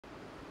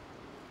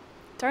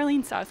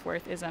Darlene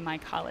Southworth is a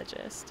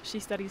mycologist.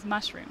 She studies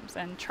mushrooms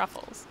and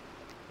truffles.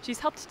 She's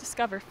helped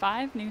discover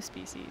 5 new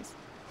species,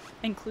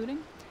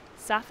 including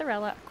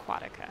Satharella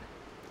aquatica,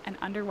 an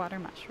underwater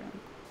mushroom.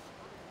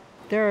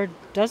 There are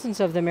dozens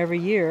of them every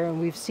year,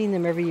 and we've seen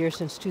them every year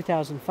since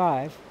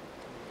 2005.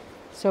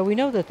 So we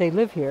know that they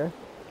live here,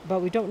 but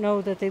we don't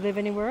know that they live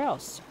anywhere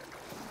else.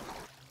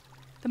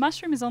 The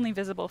mushroom is only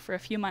visible for a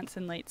few months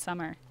in late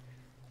summer.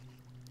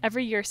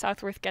 Every year,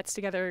 Southworth gets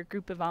together a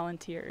group of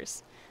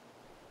volunteers.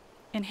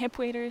 In hip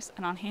waders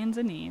and on hands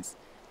and knees,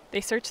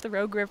 they search the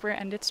Rogue River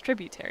and its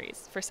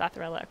tributaries for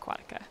Satharella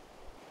aquatica.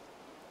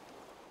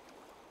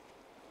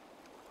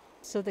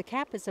 So the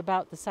cap is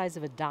about the size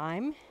of a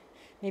dime,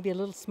 maybe a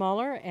little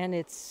smaller, and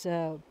it's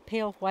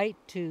pale white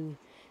to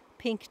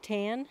pink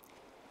tan.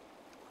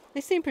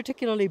 They seem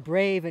particularly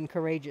brave and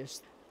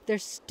courageous. They're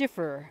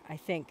stiffer, I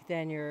think,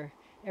 than your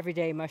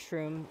everyday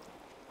mushroom.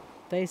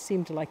 They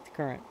seem to like the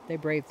current. They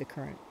brave the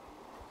current.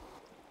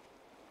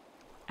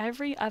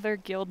 Every other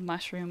gilled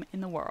mushroom in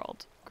the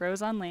world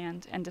grows on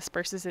land and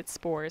disperses its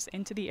spores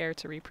into the air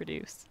to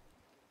reproduce.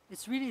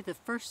 It's really the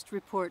first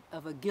report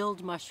of a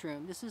gilled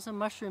mushroom. This is a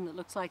mushroom that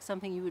looks like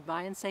something you would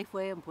buy in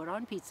Safeway and put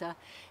on pizza.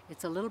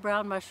 It's a little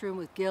brown mushroom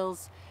with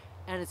gills,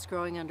 and it's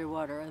growing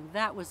underwater, and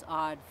that was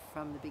odd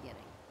from the beginning.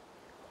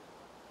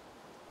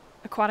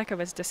 Aquatica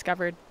was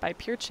discovered by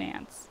pure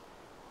chance.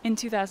 In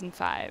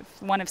 2005,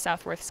 one of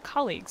Southworth's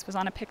colleagues was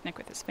on a picnic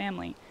with his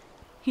family.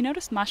 He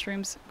noticed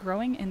mushrooms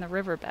growing in the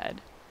riverbed.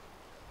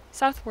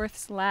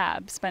 Southworth's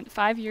lab spent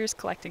 5 years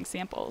collecting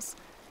samples.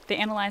 They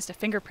analyzed a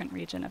fingerprint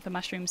region of the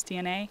mushroom's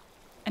DNA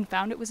and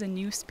found it was a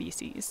new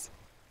species.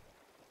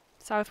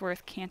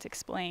 Southworth can't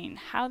explain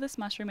how this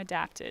mushroom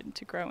adapted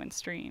to grow in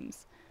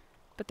streams,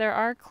 but there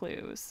are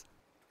clues.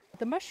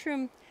 The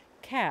mushroom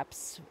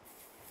caps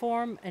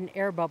form an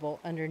air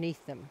bubble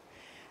underneath them.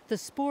 The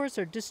spores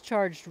are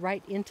discharged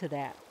right into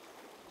that.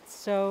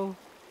 So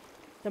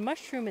the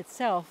mushroom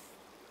itself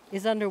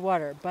is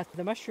underwater, but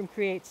the mushroom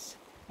creates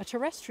a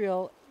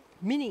terrestrial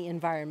mini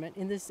environment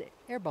in this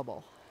air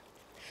bubble.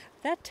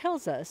 That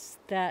tells us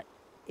that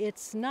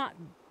it's not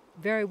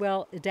very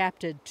well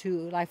adapted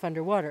to life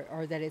underwater,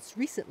 or that it's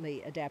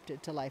recently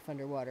adapted to life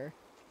underwater.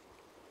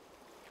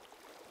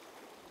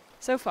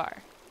 So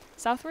far,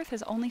 Southworth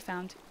has only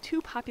found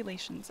 2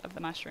 populations of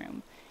the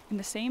mushroom in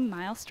the same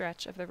mile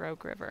stretch of the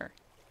Rogue River.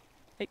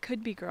 It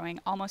could be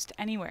growing almost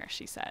anywhere,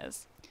 she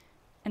says,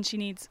 and she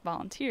needs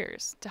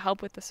volunteers to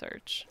help with the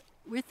search.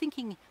 We're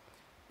thinking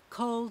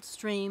cold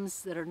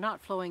streams that are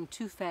not flowing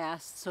too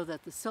fast so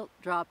that the silt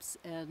drops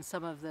and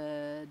some of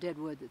the dead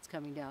wood that's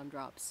coming down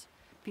drops.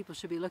 People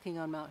should be looking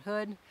on Mount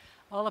Hood,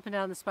 all up and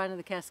down the spine of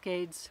the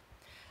Cascades.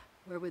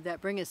 Where would that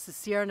bring us? The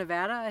Sierra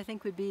Nevada, I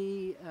think, would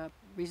be a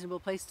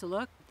reasonable place to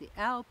look. The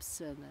Alps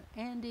and the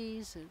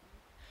Andes, and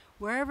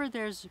wherever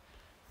there's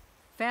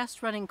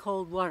fast-running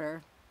cold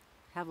water,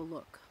 have a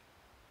look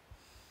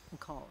and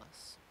call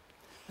us.